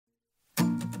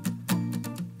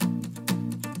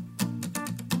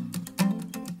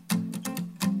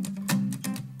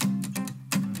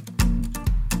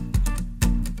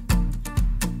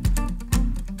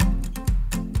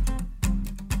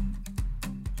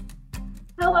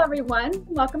Hello, everyone.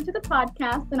 Welcome to the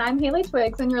podcast, and I'm Haley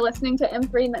Twiggs, and you're listening to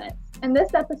M3 Minutes. In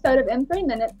this episode of M3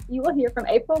 Minutes, you will hear from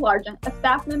April Largent, a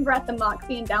staff member at the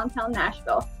Moxie in downtown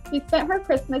Nashville. She spent her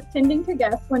Christmas tending to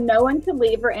guests when no one could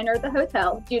leave or enter the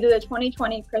hotel due to the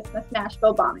 2020 Christmas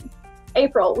Nashville bombing.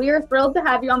 April, we are thrilled to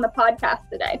have you on the podcast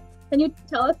today. Can you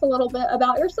tell us a little bit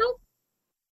about yourself?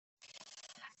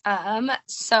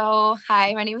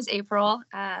 Hi, my name is April.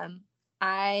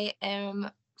 I am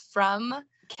from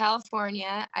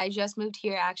California. I just moved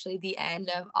here actually the end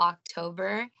of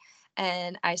October,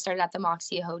 and I started at the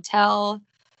Moxie Hotel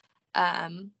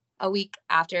a week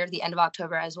after the end of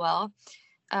October as well.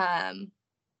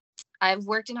 I've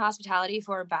worked in hospitality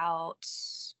for about,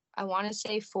 I want to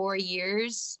say 4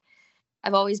 years.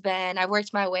 I've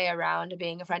worked my way around to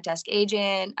being a front desk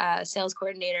agent, a sales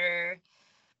coordinator,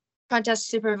 front desk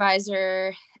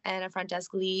supervisor, and a front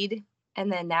desk lead. And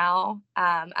then now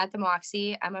at the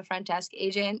Moxie, I'm a front desk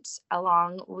agent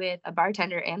along with a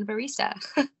bartender and barista.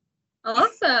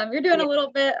 Awesome. You're doing a little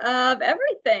bit of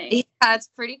everything. Yeah, it's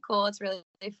pretty cool. It's really,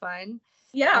 really fun.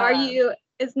 Yeah.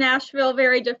 Is Nashville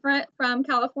very different from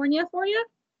California for you?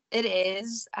 It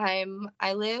is. I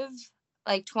live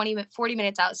like 40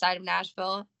 minutes outside of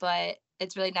Nashville, but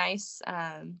it's really nice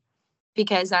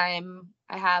because I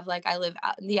live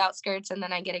out in the outskirts, and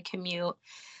then I get a commute.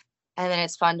 And then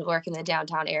it's fun to work in the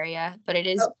downtown area, but it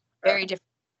is very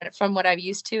different from what I'm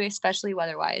used to, especially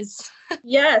weather-wise.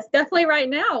 Yes, definitely right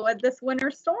now with this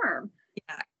winter storm.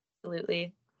 Yeah,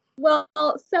 absolutely. Well,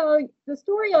 so the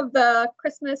story of the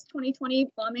Christmas 2020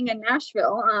 bombing in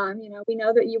Nashville, we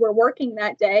know that you were working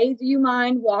that day. Do you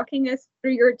mind walking us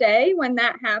through your day when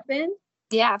that happened?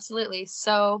 Yeah, absolutely.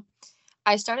 So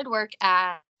I started work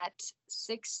at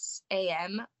 6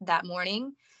 a.m. that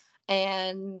morning,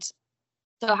 and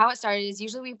so how it started is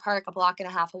usually we park a block and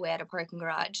a half away at a parking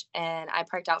garage, and I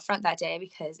parked out front that day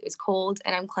because it was cold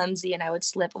and I'm clumsy and I would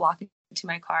slip walking to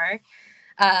my car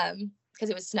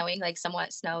because it was snowing, like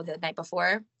somewhat snow the night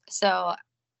before. So I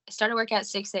started work at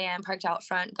 6 a.m., parked out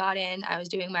front, got in. I was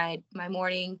doing my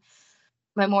morning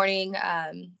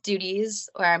duties,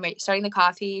 where I'm starting the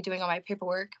coffee, doing all my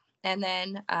paperwork. And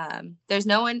then there's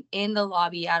no one in the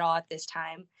lobby at all at this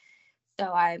time.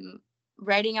 So I'm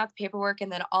writing out the paperwork,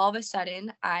 and then all of a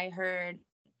sudden I heard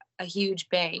a huge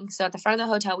bang. So at the front of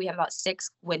the hotel we have about 6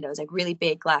 windows, like really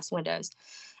big glass windows,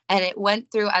 and it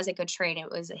went through as like a train. It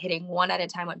was hitting one at a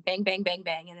time, went bang, bang, bang,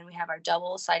 bang. And then we have our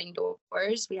double sliding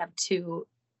doors. We have two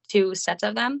sets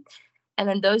of them, and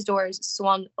then those doors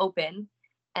swung open,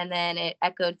 and then it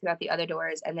echoed throughout the other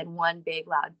doors, and then one big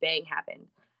loud bang happened.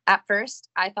 At first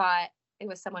I thought it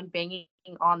was someone banging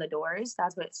on the doors.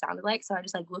 That's what it sounded like. So I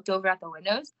just looked over at the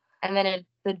windows. And then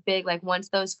once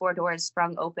those 4 doors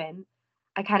sprung open,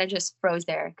 I kind of just froze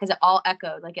there because it all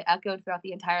echoed. It echoed throughout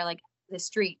the entire, the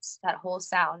streets, that whole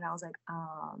sound. And I was like,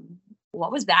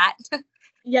 what was that?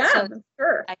 Yeah, so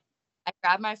sure. I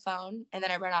grabbed my phone, and then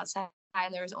I ran outside,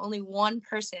 and there was only one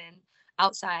person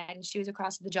outside, and she was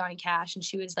across the Johnny Cash, and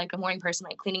she was a morning person,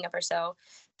 cleaning up or so.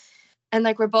 And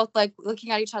we're both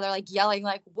looking at each other, yelling,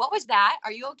 what was that?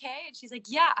 Are you okay? And she's like,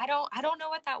 yeah, I don't know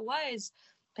what that was.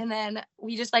 And then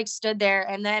we just stood there,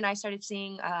 and then I started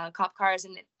seeing cop cars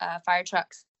and fire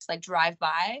trucks drive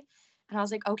by, and I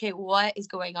was like, okay, what is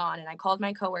going on? And I called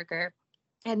my coworker,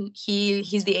 and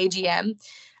he's the AGM,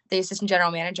 the assistant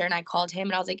general manager, and I called him,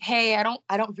 and I was like, hey, I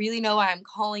don't really know why I'm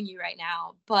calling you right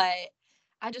now, but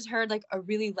I just heard a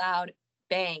really loud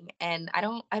bang, and I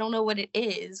don't know what it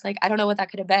is. I don't know what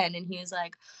that could have been. And he was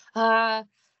like,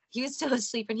 he was still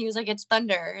asleep, and he was like, it's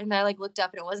thunder. And I looked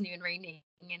up, and it wasn't even raining,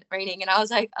 and I was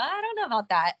like, I don't know about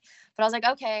that. But I was like,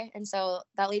 okay. And so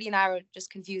that lady and I were just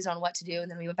confused on what to do,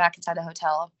 and then we went back inside the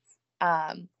hotel.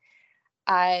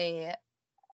 I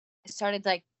started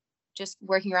just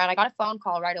working around. I got a phone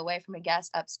call right away from a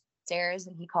guest upstairs,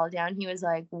 and he called down. He was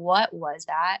like, what was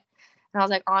that? And I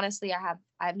was like, honestly, I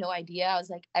have no idea. I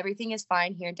was like, everything is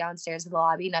fine here downstairs in the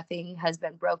lobby. Nothing has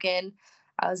been broken.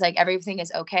 I was like, everything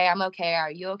is okay. I'm okay.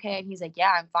 Are you okay? And he's like,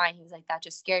 yeah, I'm fine. He's like, that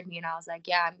just scared me. And I was like,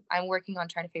 yeah, I'm working on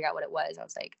trying to figure out what it was. I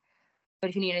was like, but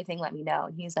if you need anything, let me know.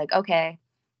 And he's like, okay.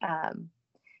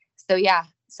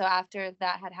 So after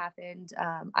that had happened,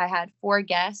 I had 4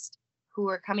 guests who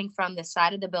were coming from the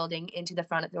side of the building into the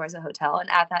front doors of the hotel. And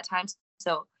at that time,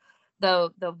 so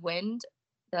the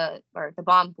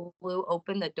bomb blew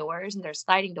open the doors, and they're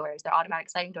sliding doors, they're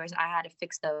automatic sliding doors, and I had to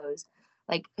fix those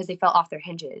because they fell off their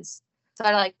hinges. So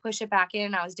I had to push it back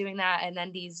in. I was doing that, and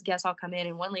then these guests all come in,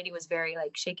 and one lady was very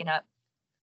shaken up,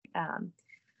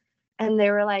 and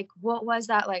they were like, what was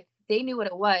that? They knew what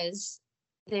it was.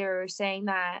 They were saying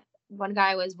that one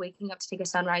guy was waking up to take a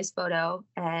sunrise photo,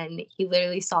 and he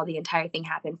literally saw the entire thing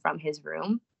happen from his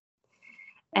room.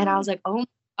 And I was like, oh my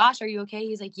gosh, are you okay?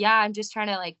 He's like, yeah, I'm just trying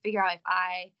to like figure out if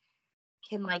I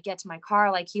can like get to my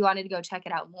car. Like he wanted to go check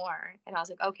it out more. And I was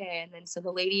like, okay. And then so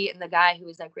the lady and the guy who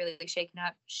was like really shaken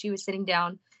up, she was sitting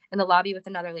down in the lobby with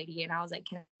another lady. And I was like,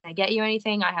 can I get you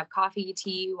anything? I have coffee,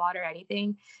 tea, water,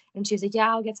 anything. And she was like, yeah,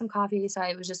 I'll get some coffee. So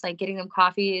I was just like getting them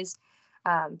coffees,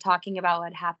 talking about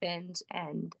what happened,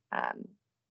 and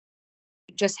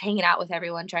just hanging out with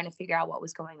everyone, trying to figure out what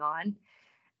was going on.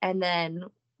 And then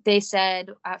they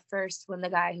said at first, when the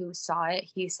guy who saw it,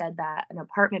 he said that an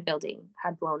apartment building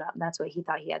had blown up. And that's what he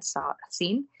thought he had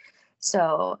seen.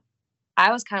 So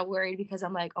I was kind of worried because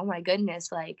I'm like, oh my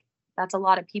goodness, like that's a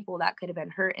lot of people that could have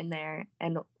been hurt in there.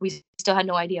 And we still had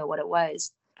no idea what it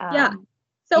was. Yeah.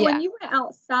 So when you went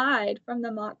outside from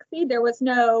the Moxie, there was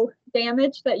no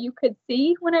damage that you could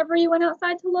see whenever you went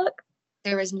outside to look?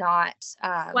 There was not.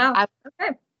 Wow.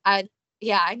 Okay.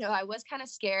 I know. I was kind of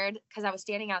scared because I was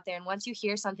standing out there, and once you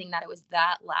hear something that it was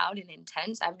that loud and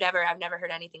intense, I've never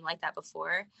heard anything like that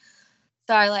before.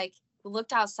 So I like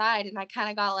looked outside, and I kind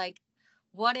of got like,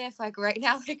 what if like right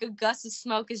now like a gust of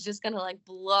smoke is just gonna like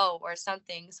blow or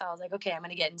something? So I was like, okay, I'm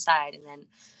gonna get inside, and then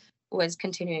was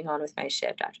continuing on with my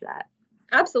shift after that.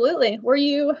 Absolutely. Were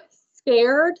you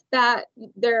scared that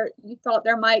you thought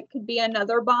there could be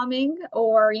another bombing,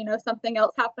 or something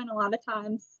else happen? A lot of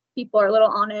times people are a little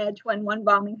on edge when one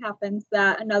bombing happens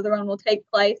that another one will take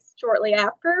place shortly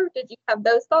after. Did you have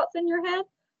those thoughts in your head?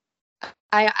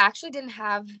 I actually didn't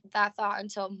have that thought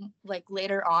until like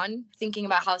later on, thinking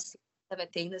about how of a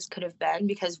thing this could have been,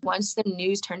 because once the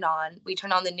news we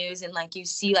turned on the news and like you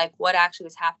see like what actually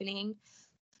was happening,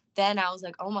 then I was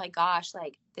like, oh my gosh,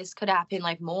 like this could happen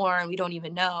like more and we don't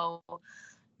even know.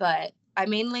 But I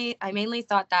mainly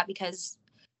thought that because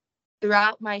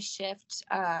throughout my shift,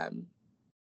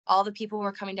 all the people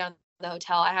were coming down the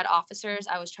hotel. I had officers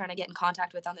I was trying to get in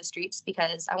contact with on the streets,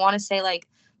 because I want to say like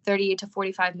 30 to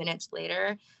 45 minutes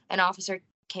later, an officer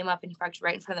came up and he parked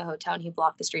right in front of the hotel and he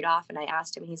blocked the street off. And I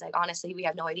asked him, and he's like, honestly, we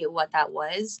have no idea what that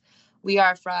was. We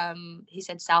are from, he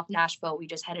said, South Nashville. We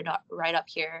just headed right up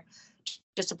here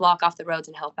just to block off the roads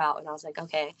and help out. And I was like,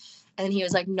 okay. And then he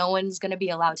was like, no one's going to be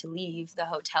allowed to leave the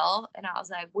hotel. And I was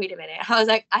like, wait a minute. I was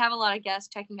like, I have a lot of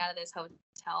guests checking out of this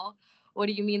hotel. What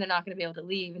do you mean they're not going to be able to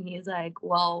leave? And he's like,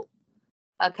 well,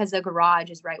 because the garage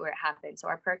is right where it happened. So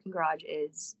our parking garage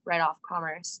is right off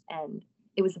Commerce, and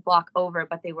it was a block over,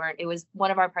 but they weren't. It was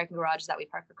one of our parking garages that we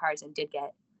parked for cars and did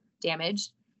get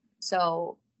damaged.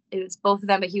 So it was both of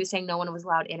them, but he was saying no one was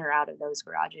allowed in or out of those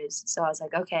garages. So I was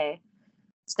like, okay.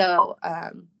 So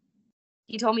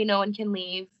he told me no one can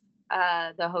leave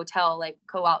the hotel, like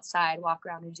go outside, walk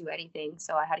around, and do anything.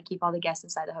 So I had to keep all the guests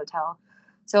inside the hotel.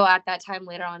 So at that time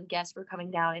later on, guests were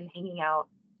coming down and hanging out.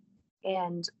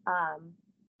 And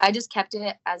I just kept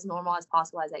it as normal as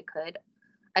possible as I could.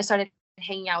 I started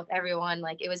hanging out with everyone.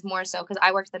 like it was more so because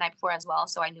I worked the night before as well,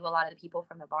 so I knew a lot of the people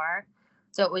from the bar,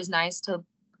 so it was nice to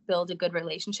build a good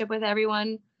relationship with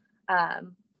everyone.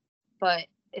 But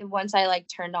once I like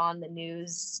turned on the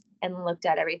news and looked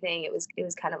at everything, it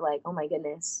was kind of like, oh my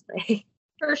goodness.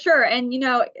 For sure. And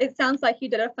it sounds like you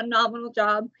did a phenomenal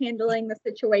job handling the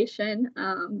situation.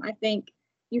 I think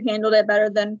you handled it better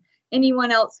than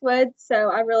anyone else would, so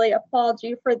I really applaud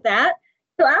you for that.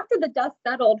 So after the dust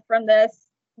settled from this,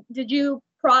 did you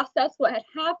process what had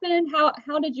happened?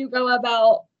 How did you go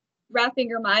about wrapping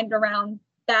your mind around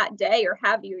that day, or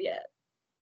have you yet?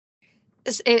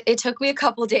 It took me a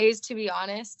couple days, to be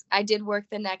honest. I did work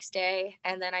the next day,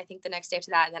 and then I think the next day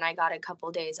after that, and then I got a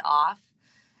couple days off.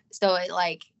 So it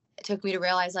took me to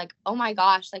realize like, oh my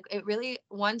gosh, like it really,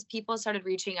 once people started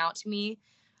reaching out to me,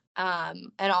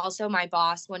 and also my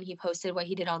boss, when he posted what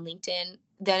he did on LinkedIn,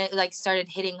 then it like started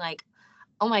hitting like,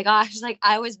 oh my gosh, like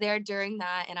I was there during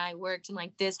that and I worked and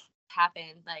like this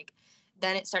happened. Like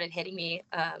then it started hitting me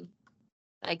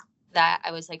like that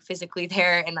I was like physically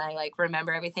there and I like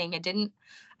remember everything.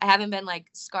 I haven't been like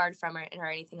scarred from it or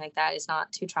anything like that. It's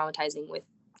not too traumatizing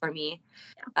for me.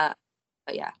 Yeah.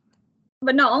 But yeah.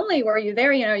 But not only were you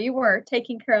there, you were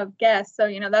taking care of guests. So,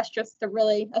 that's just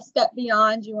a step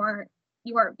beyond. You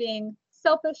weren't being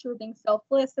selfish, you were being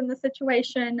selfless in the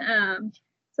situation.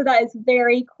 So that is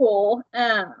very cool.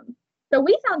 So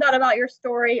we found out about your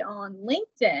story on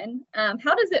LinkedIn.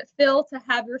 How does it feel to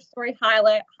have your story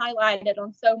highlighted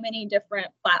on so many different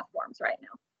platforms right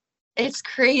now? It's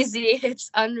crazy.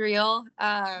 It's unreal.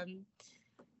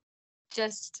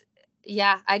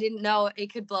 Yeah, I didn't know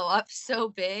it could blow up so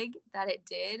big that it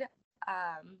did.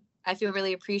 I feel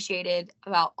really appreciated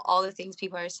about all the things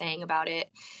people are saying about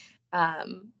it.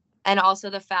 And also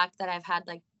the fact that I've had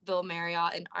like Bill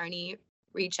Marriott and Arnie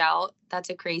reach out. That's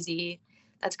crazy.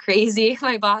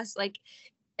 My boss, like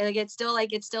it's still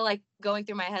going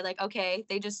through my head, like, okay,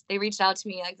 they reached out to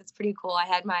me, like, that's pretty cool. I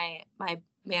had my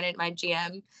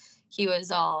GM, he was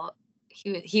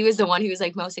the one who was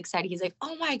like most excited. He's like,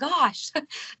 oh my gosh,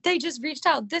 they just reached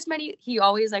out, this many, he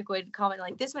always like would comment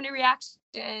like this many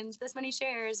reactions, this many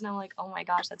shares, and I'm like, oh my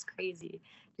gosh, that's crazy.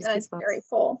 That's very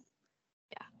cool.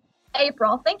 Yeah.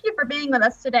 April, thank you for being with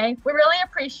us today. We really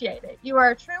appreciate it. You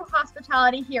are a true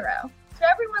hospitality hero. To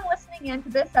everyone listening in to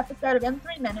this episode of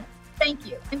M3 Minutes, thank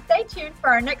you, and stay tuned for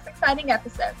our next exciting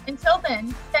episode. Until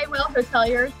then, stay well,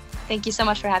 hoteliers. Thank you so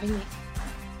much for having me.